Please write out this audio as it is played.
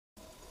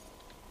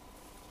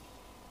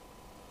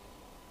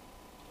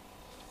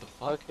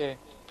Okay,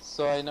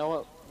 so I know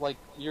what, like,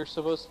 you're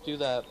supposed to do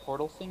that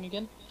portal thing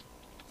again?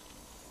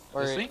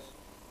 Or, This thing?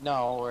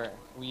 no, or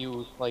will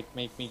you, like,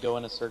 make me go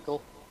in a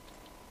circle?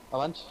 A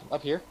bunch?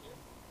 Up here?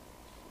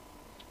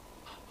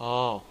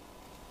 Oh.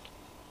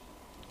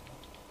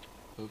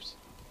 Oops.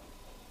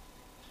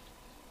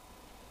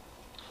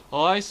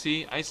 Oh, I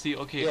see. I see.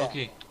 Okay, Yeah.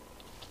 okay.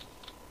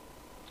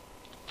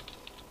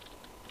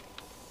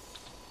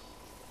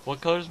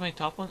 What color is my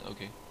top one?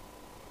 Okay.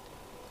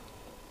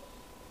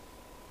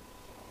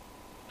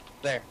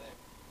 There.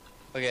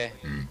 Okay.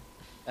 And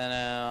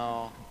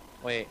now...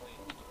 Wait.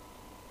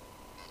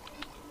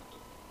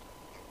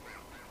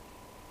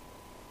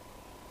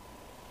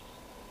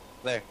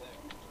 There.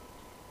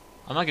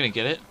 I'm not gonna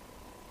get it.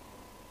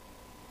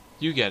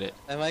 You get it.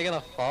 Am I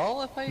gonna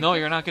fall if I... No,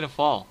 you're not gonna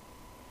fall.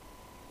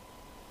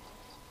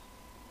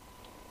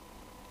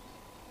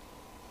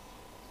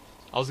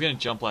 I was gonna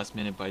jump last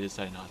minute, but I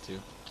decided not to.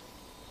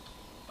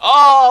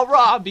 Oh,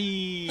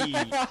 Robbie!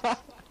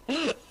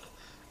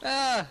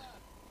 Ah!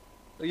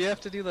 You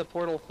have to do the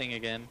portal thing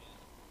again.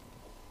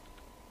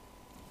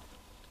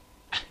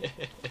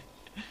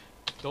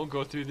 Don't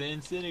go through the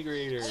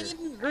incinerator. I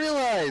didn't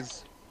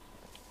realize!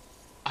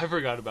 I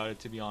forgot about it,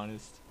 to be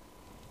honest.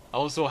 I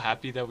was so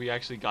happy that we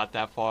actually got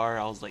that far.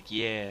 I was like,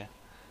 yeah.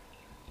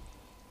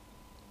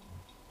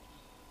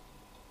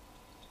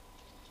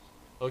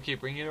 Okay,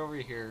 bring it over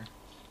here.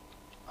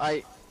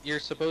 You're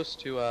supposed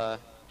to,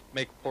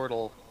 make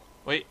portal.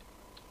 Wait,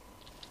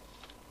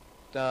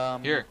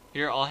 here,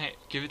 I'll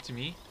give it to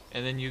me,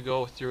 and then you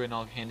go through and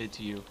I'll hand it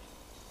to you.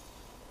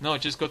 No,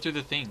 just go through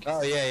the thing.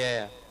 Oh,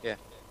 yeah.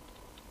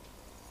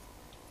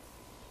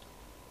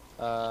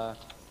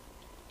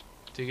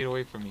 Take it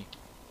away from me.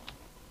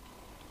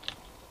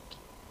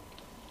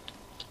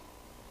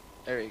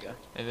 There you go.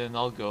 And then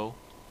I'll go.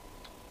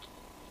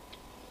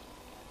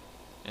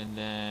 And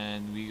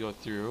then we go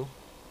through.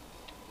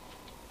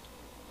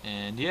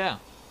 And yeah.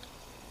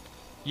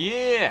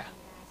 Yeah!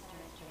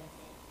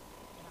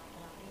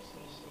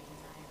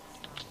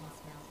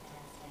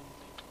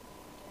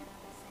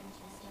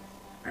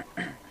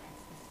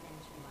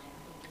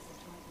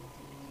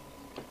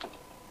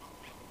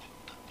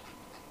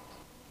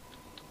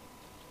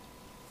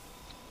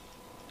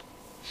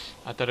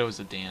 I thought it was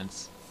a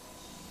dance.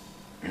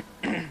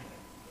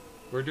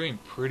 We're doing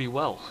pretty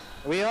well.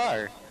 We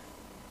are.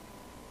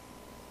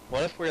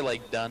 What if we're,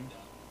 like, done?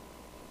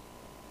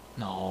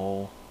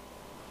 No.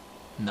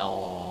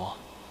 No.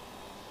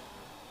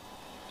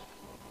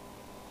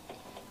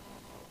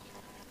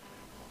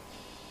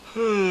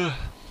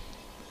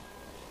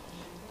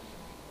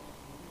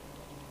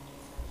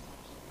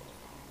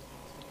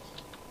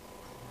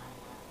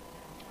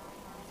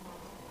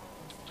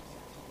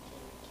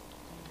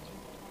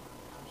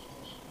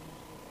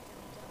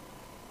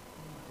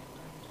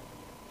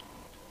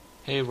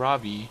 Hey,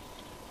 Robbie.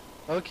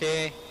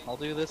 Okay, I'll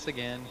do this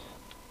again.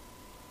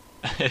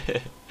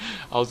 I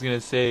was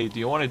gonna say, do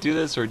you want to do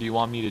this or do you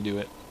want me to do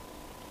it?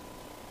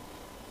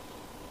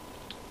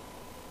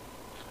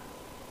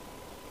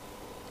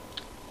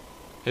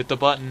 Hit the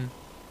button.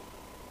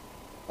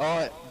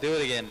 Oh, do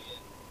it again.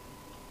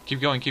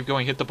 Keep going,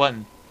 hit the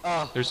button.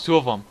 Oh, There's two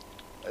of them.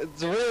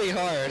 it's really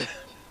hard.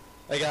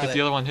 I got Hit it.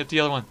 the other one, hit the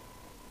other one.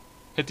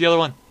 Hit the other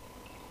one.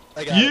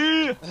 I got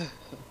it. Yeah!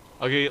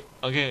 Okay,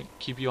 okay,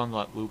 keep you on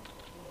that loop.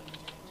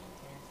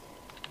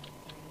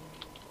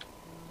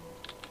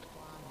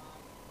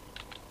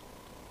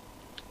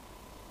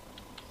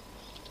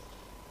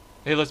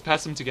 Hey, let's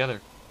pass them together.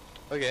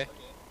 Okay.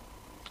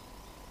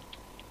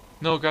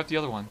 No, grab the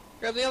other one.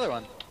 Grab the other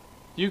one.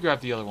 You grab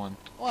the other one.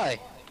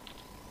 Why?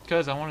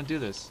 Because I want to do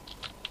this.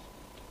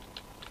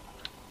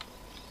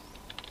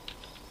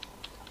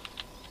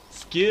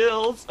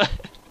 Skills!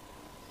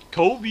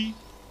 Kobe!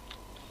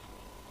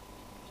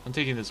 I'm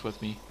taking this with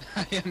me.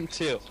 I am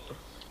too.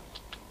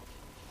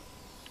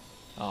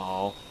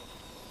 Oh.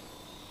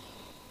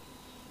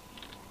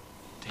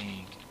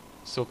 Dang.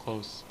 So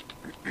close.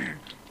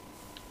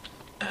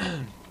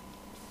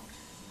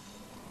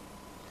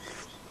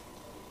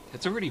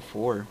 It's already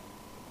 4.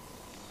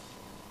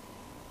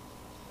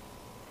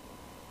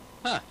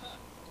 Huh.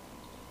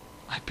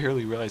 I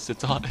barely realized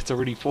it's on. It's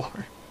already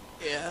 4.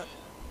 Yeah.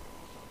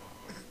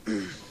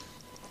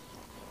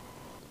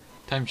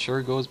 Time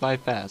sure goes by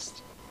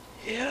fast.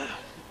 Yeah.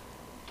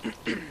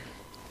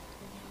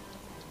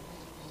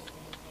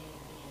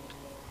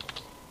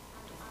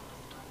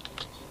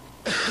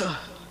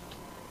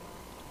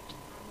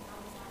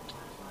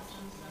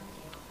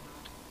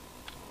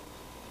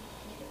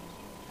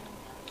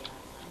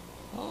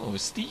 Oh,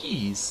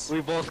 Steez.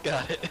 We both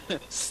got it.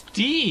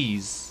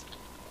 Steez.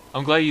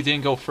 I'm glad you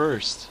didn't go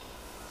first.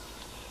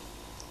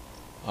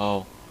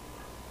 Oh.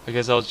 I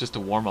guess that was just a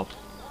warm-up.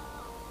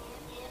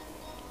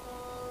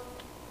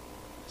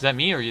 Is that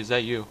me or is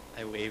that you?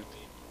 I waved.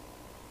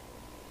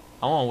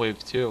 I want to wave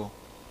too.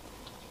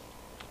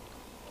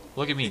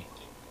 Look at me.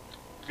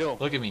 Go.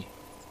 Look at me.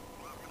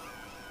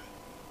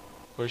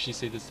 What did she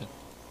say this time?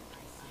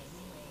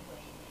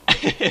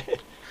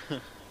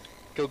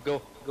 Go,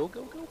 go. Go,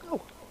 go, go,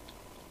 go.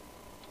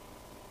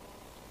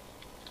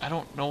 I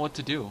don't know what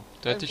to do.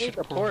 Do I have to shoot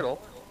a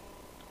portal?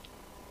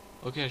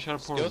 Okay, I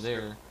shot a portal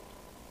there.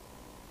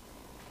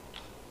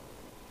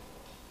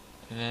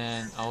 And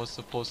then I was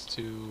supposed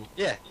to...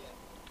 Yeah.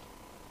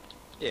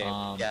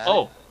 Yeah.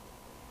 Oh!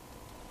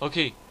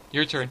 Okay,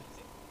 your turn.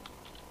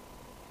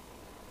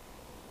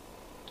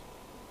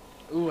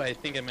 Ooh, I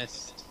think I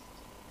missed.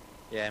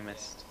 Yeah, I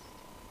missed.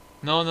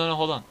 No,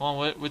 hold on.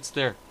 Hold on, what's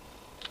there?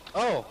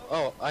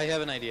 Oh, I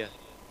have an idea.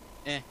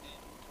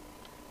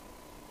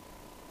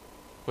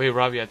 Wait,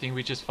 Robbie, I think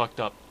we just fucked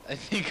up. I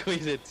think we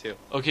did too.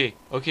 Okay.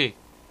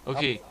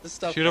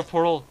 Stuff Shoot a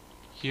portal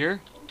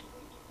here?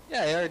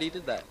 Yeah, I already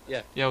did that.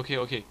 Yeah. Yeah,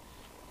 okay.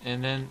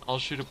 And then I'll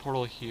shoot a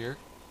portal here.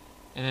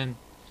 And then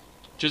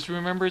just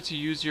remember to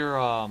use your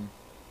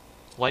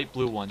light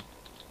blue one.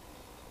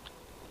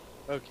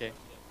 Okay.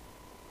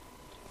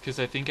 Because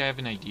I think I have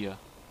an idea.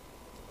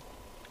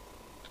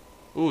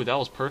 Ooh, that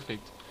was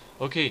perfect.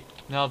 Okay,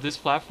 now this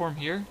platform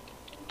here,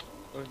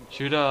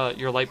 shoot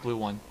your light blue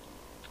one.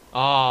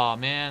 Aw,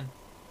 man.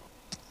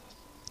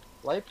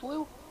 Light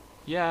blue?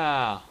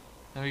 Yeah.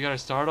 Now we gotta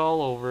start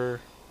all over.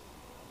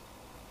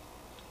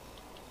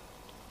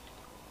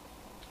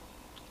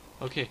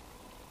 Okay.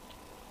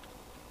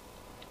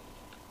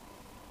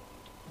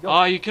 Go.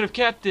 Oh, you could have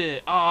kept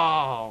it.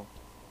 Oh.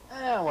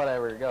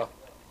 Whatever. Go.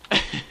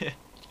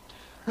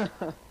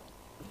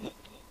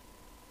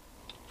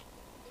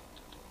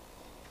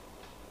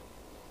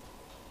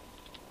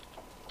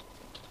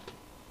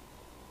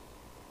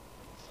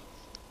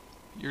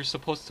 You're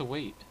supposed to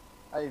wait.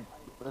 I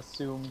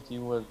assumed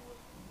you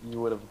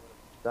would have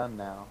done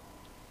now.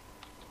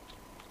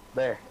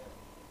 There.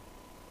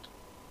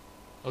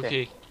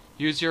 Okay.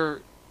 Use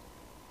your...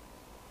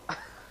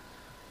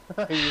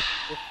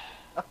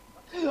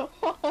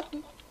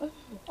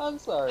 I'm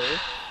sorry.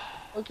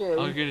 Okay.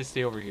 I'm gonna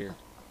stay over here.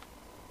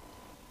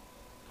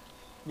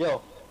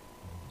 Go.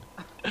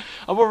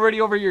 I'm already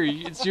over here.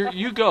 It's your...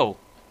 You go.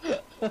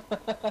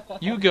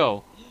 You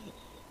go.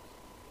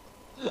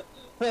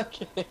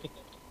 Okay.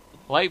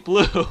 Light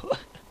blue.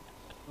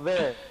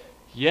 There.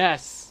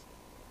 Yes.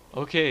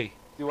 Okay.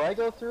 Do I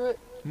go through it?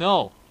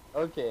 No.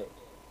 Okay.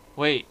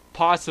 Wait.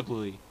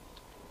 Possibly.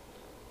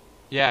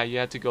 Yeah, you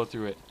had to go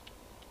through it.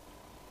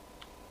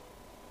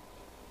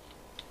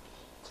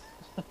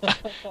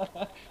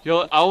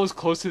 Yo, I was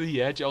close to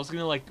the edge. I was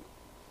gonna like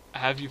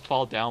have you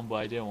fall down, but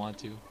I didn't want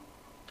to.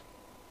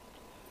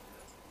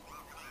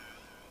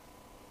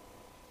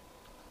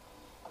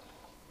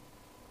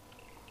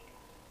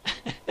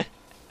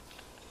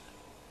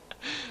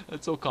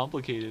 That's so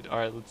complicated.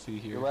 Alright, let's see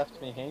here. You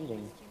left me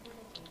hanging.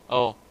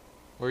 Oh,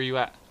 where are you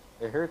at?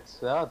 It hurts.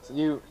 No, it's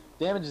you.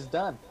 Damage is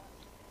done.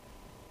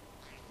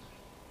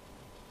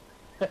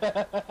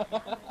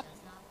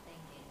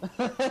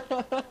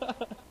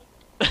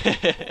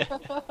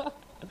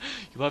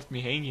 You left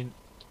me hanging.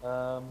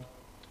 I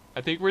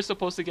think we're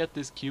supposed to get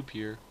this cube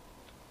here.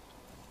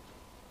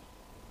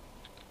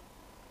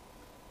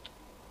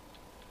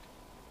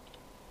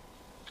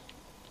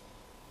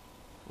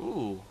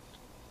 Ooh.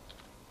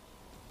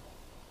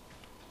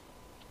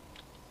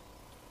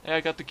 Hey,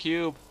 I got the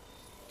cube.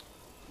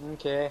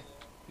 Okay.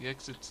 The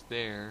exit's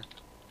there.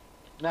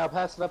 Now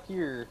pass it up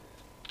here.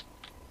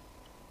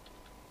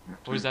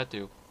 What does that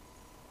do?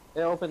 It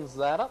opens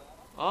that up.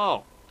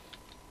 Oh.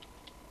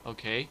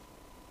 Okay.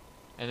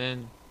 And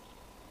then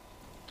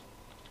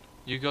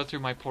you go through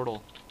my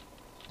portal.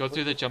 Go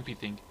through the jumpy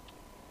thing.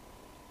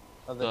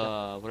 Oh,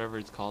 The whatever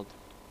it's called.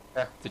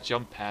 Yeah. The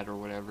jump pad or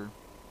whatever.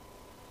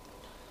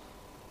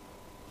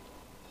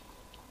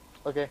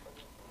 Okay.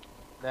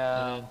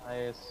 Now I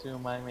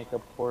assume I make a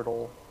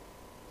portal.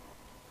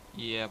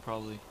 Yeah,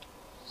 probably.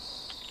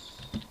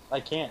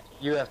 I can't.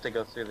 You have to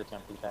go through the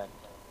jumpy pad.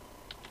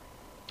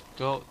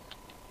 Go.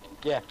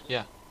 Yeah.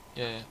 Yeah.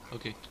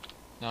 Okay.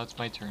 Now it's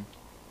my turn.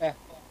 Yeah.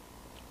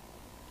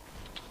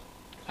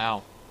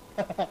 Ow.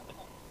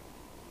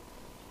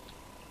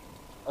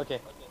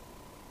 Okay.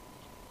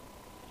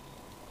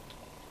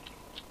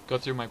 Go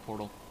through my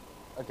portal.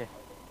 Okay.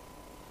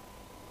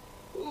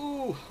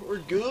 Ooh, we're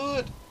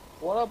good.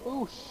 What a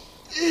boosh.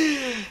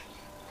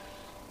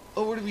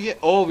 Oh, what did we get?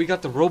 Oh, we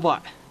got the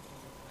robot.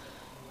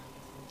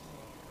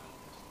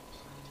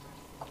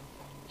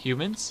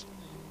 Humans?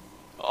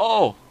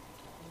 Oh.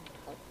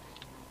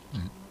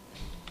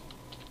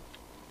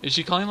 Is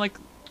she calling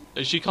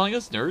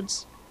us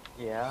nerds?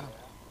 Yeah.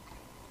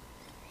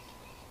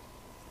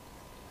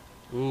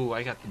 Ooh,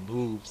 I got the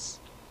moves.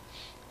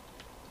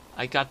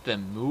 I got the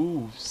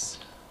moves.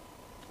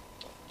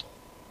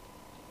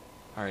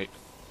 Alright.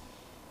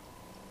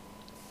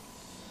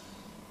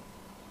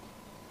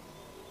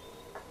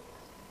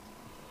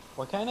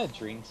 What kind of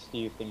drinks do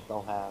you think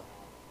they'll have?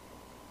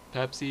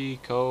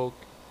 Pepsi, Coke,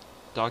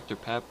 Dr.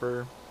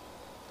 Pepper.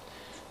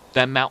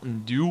 That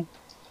Mountain Dew.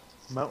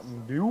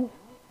 Mountain Dew?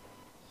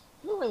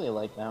 I don't really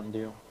like Mountain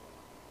Dew.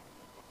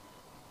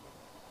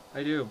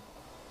 I do.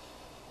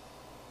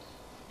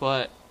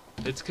 But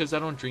it's because I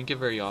don't drink it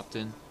very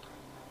often.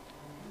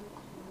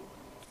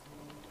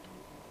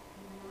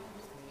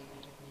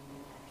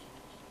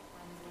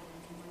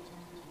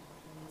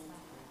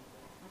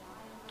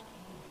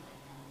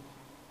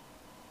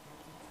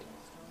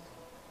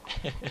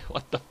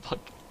 What the fuck?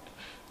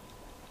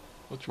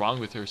 What's wrong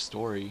with her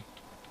story?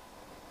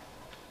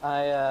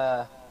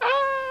 I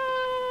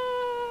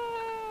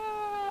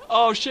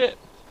Oh shit!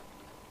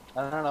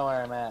 don't know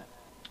where I'm at.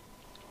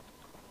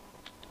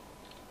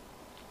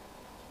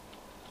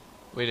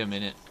 Wait a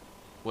minute.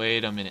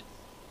 Wait a minute.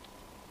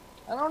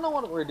 I don't know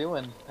what we're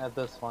doing at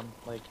this one.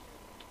 Like,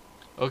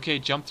 Okay,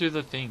 jump through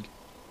the thing.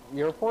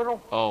 your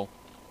portal? Oh.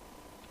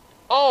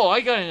 Oh,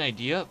 I got an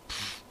idea.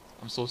 Pfft,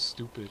 I'm so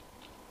stupid.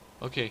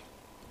 Okay,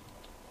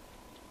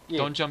 Yeah.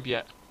 don't jump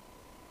yet.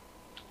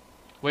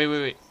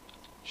 Wait.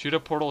 Shoot a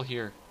portal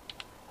here.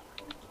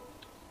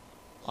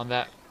 On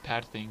that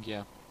pad thing,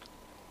 yeah.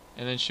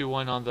 And then shoot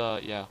one on the,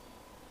 yeah.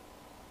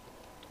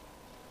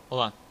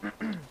 Hold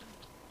on.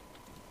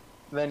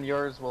 Then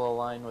yours will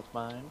align with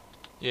mine.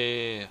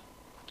 Yeah.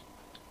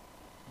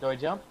 Do I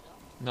jump?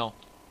 No.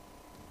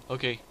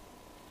 Okay.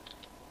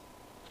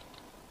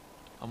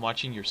 I'm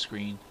watching your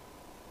screen.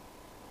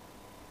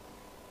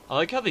 I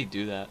like how they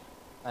do that.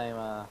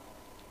 I'm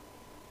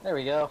there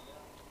we go.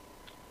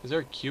 Is there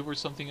a cube or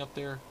something up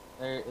there?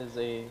 There is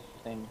a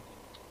thing.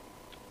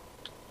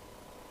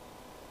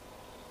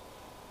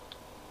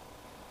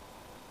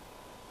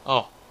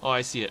 Oh,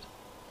 I see it.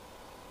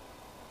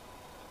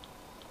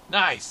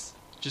 Nice!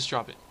 Just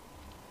drop it.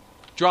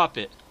 Drop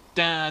it.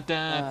 Da,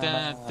 da,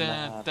 da,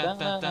 da, da,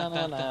 da,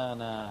 da, da,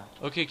 da.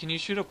 Okay, can you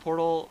shoot a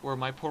portal where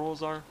my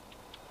portals are?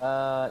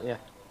 Yeah.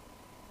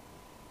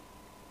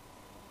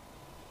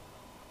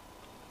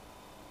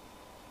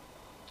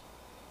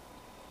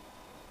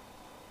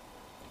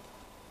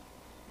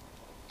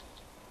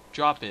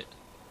 Drop it.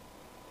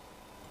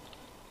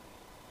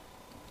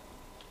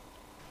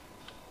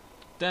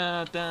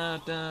 Da da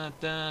da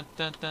da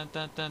da da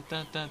da da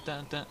da da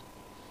da da.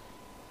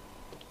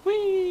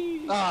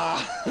 Whee!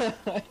 Ah!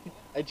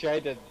 I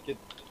tried to get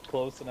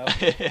close enough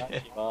to knock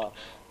you off.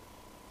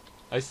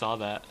 I saw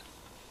that.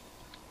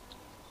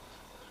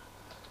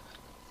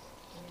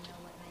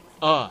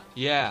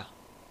 Yeah.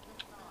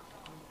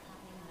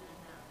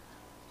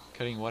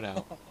 Cutting what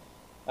out?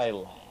 I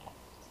laughed.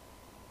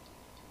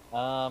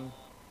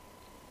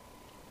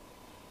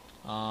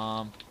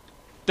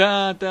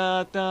 Da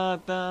da da da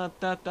da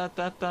da da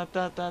da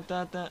da da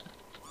da da.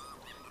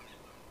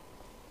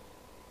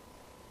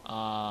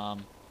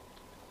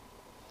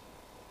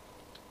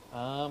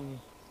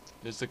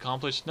 This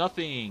accomplished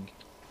nothing.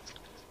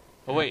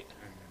 Oh wait.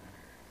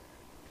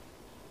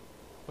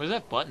 What does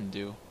that button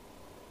do?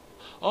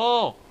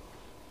 Oh.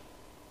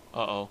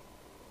 Uh-oh.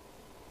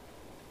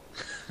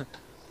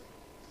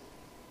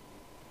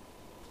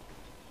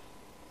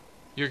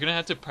 You're gonna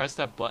have to press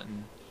that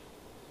button.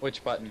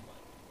 Which button?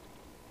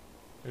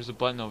 There's a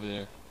button over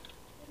there.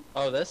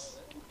 Oh, this?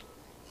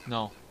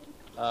 No,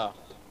 Oh.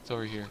 it's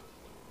over here.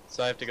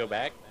 So I have to go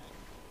back?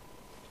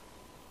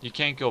 You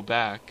can't go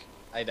back.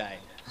 I died.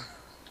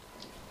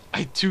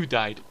 I too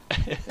died.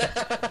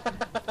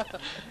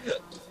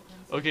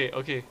 Okay,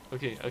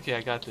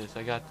 I got this.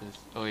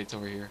 Oh wait, it's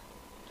over here.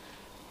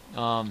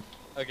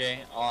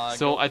 Okay,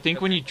 So I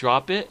think when you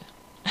drop it,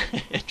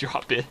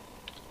 drop it.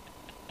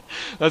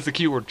 That's the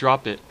key word,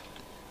 drop it.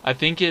 I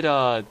think it,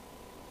 cause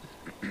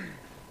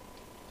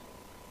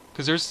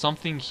there's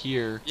something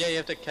here. Yeah, you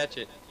have to catch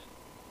it.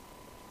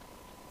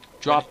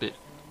 Drop it.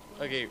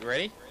 Okay,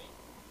 ready?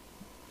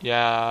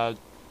 Yeah,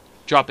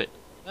 drop it.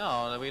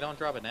 No, we don't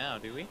drop it now,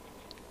 do we?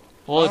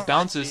 Well, Oh, it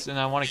bounces and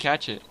I want to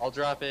catch it. I'll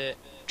drop it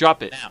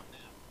Drop it. now.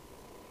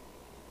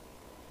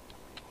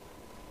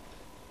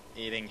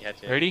 You didn't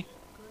catch it. Ready?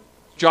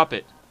 Drop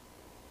it.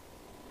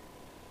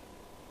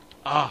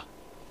 Ah.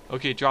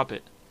 Okay, drop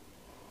it.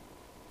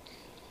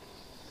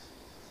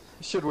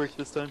 Should work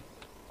this time.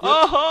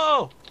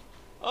 Oh!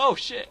 Oh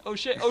shit! Oh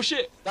shit! Oh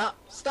shit!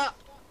 Stop!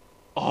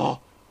 Oh!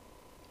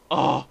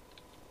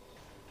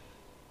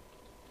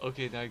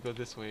 Okay, now I go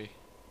this way.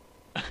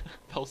 That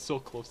was so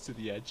close to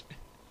the edge.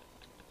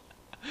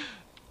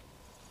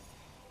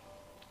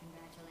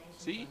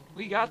 See?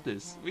 We got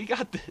this. We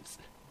got this.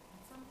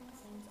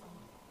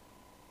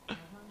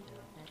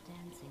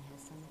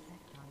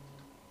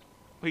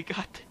 We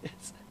got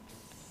this.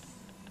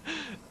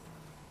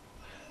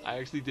 I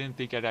actually didn't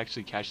think I'd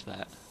actually catch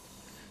that.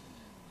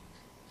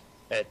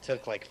 It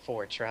took like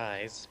 4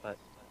 tries, but...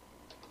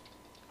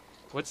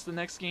 What's the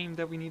next game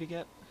that we need to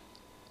get?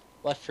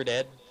 Left 4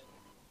 Dead.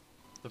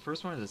 The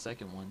first one or the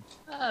second one?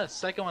 The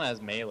second one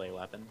has melee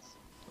weapons.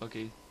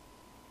 Okay.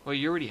 Well,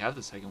 you already have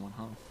the second one,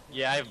 huh?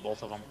 Yeah, I have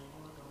both of them.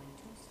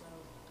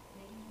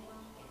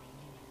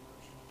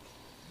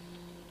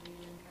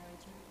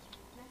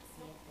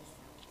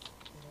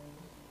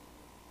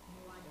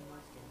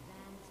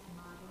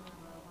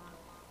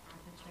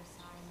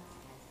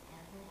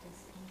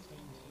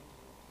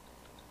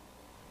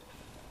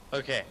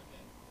 Okay.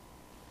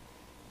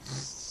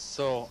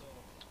 So,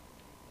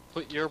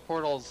 put your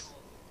portals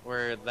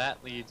where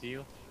that leads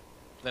you.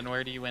 Then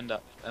where do you end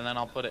up? And then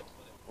I'll put it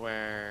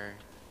where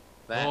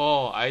that...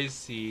 Oh, I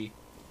see.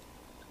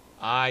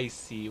 I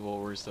see what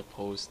we're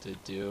supposed to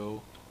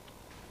do.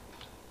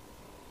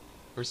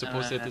 We're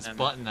supposed to hit this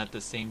button at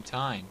the same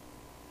time.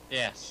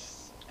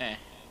 Yes.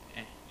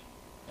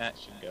 that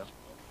should go.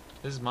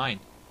 This is mine.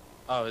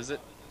 Oh, is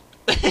it?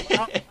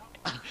 That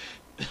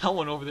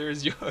one over there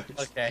is yours.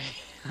 Okay.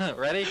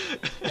 Ready?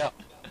 Yep.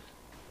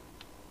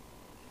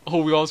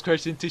 Oh, we almost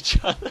crashed into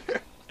each other.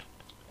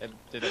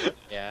 Did it?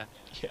 Yeah.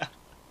 Yeah.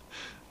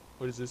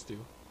 What does this do?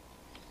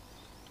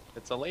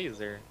 It's a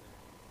laser.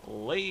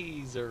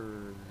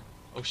 Laser.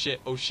 Oh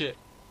shit. Oh shit.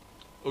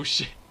 Oh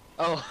shit.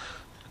 Oh.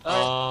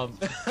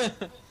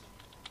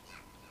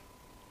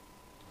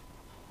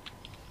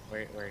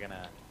 We're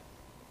gonna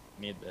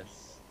need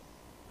this.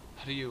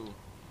 How do you?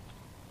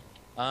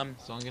 So I'm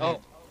gonna.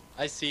 Oh,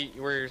 I see.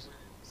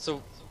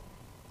 So.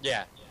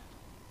 Yeah.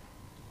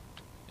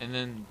 And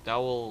then that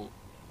will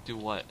do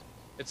what?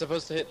 It's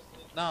supposed to hit.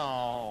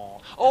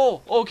 No.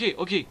 Oh, okay,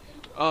 okay.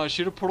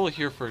 Shoot a portal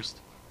here first.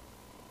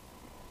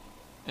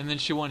 And then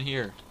shoot one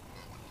here.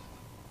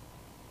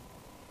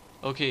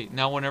 Okay,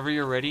 now whenever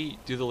you're ready,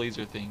 do the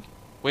laser thing.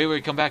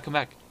 Wait, come back, come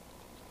back.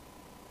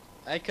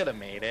 I could have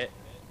made it.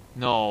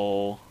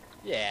 No.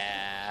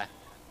 Yeah.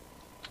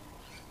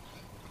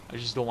 I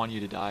just don't want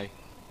you to die.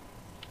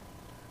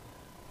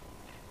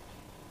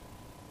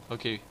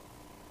 Okay.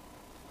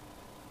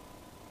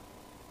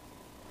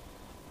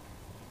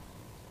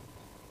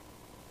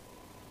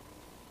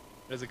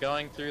 Is it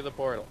going through the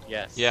portal?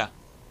 Yes. Yeah.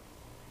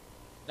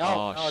 No,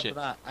 Oh, no, shit. it's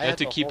not. You have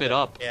to keep hold it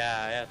up.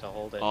 Yeah, I have to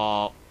hold it.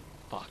 Oh,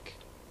 fuck.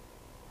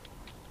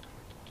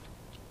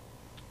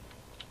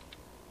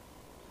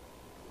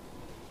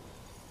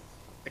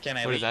 Can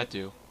I What leave? did that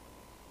do?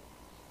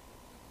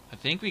 I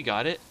think we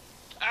got it.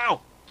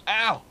 Ow!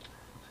 Ow!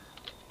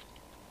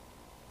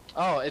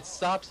 Oh, it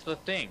stopped the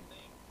thing.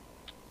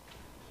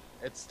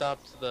 It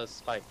stopped the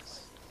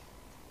spikes.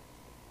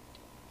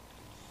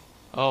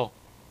 Oh.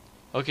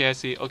 Okay, I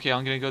see. Okay,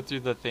 I'm gonna go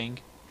through the thing.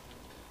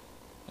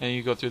 And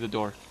you go through the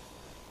door.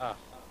 Ah.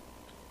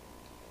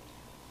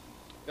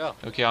 Go.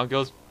 Okay, I'll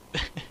go.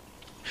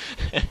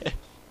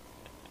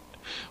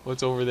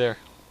 What's over there?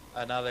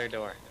 Another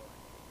door.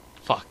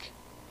 Fuck.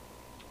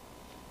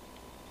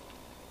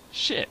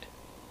 Shit.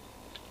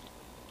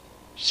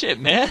 Shit,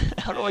 man.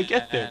 How do I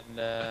get there?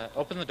 And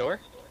open the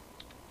door.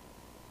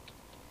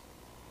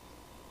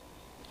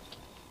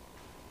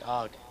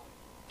 Dog.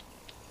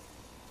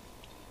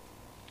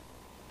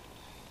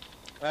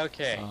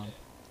 Okay.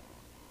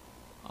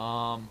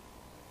 Oh,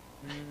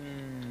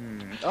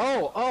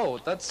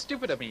 that's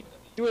stupid of me.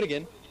 Do it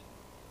again.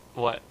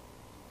 What?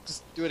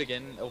 Just do it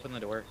again. Open the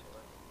door.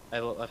 I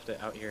left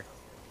it out here.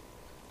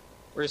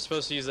 We're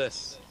supposed to use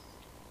this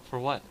For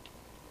what?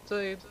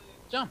 to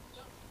jump.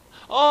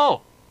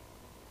 Oh!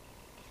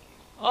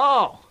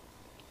 Oh!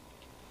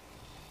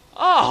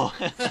 Oh!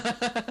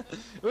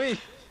 Wait.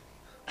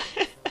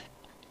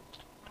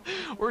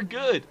 We're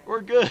good.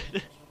 We're good.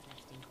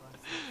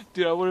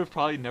 Dude, I would have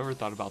probably never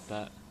thought about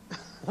that.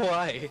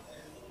 Why?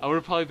 I would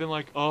have probably been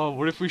like, oh,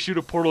 what if we shoot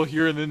a portal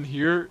here and then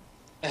here?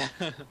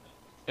 And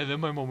then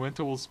my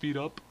momentum will speed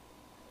up?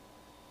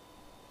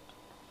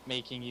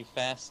 Making you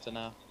fast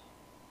enough.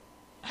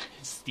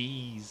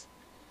 Steez.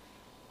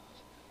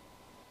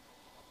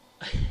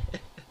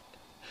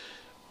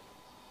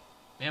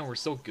 Man, we're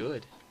so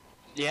good.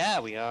 Yeah,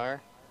 we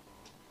are.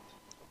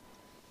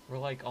 We're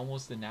like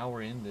almost an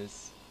hour in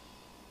this.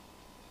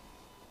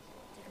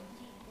 To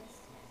complete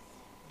this test,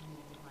 you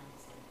need to find a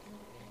set of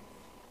blueprints.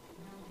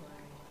 Don't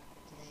worry,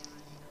 they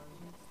aren't no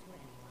use to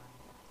anyone.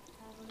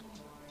 Traveling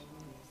more in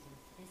your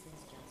missions, this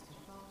is just a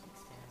thought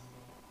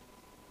experiment.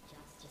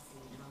 Just to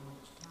see how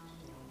much time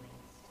you'll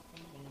waste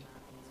thinking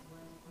about these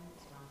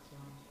worthless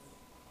documents.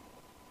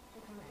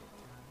 The correct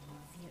time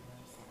is 0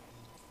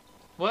 seconds.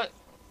 What?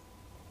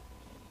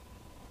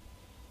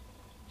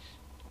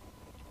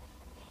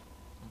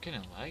 I'm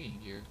kind of lagging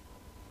here.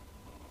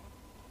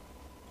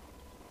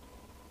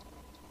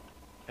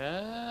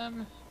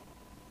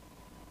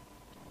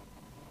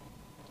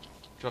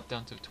 Drop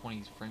down to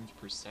 20 frames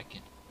per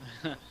second.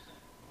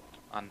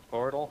 On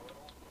Portal.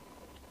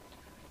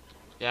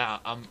 Yeah,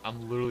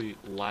 I'm literally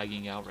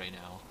lagging out right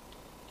now.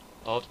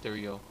 Oh, there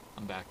we go.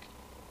 I'm back.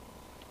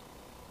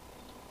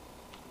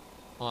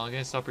 Well, I'm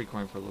gonna stop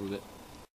recording for a little bit.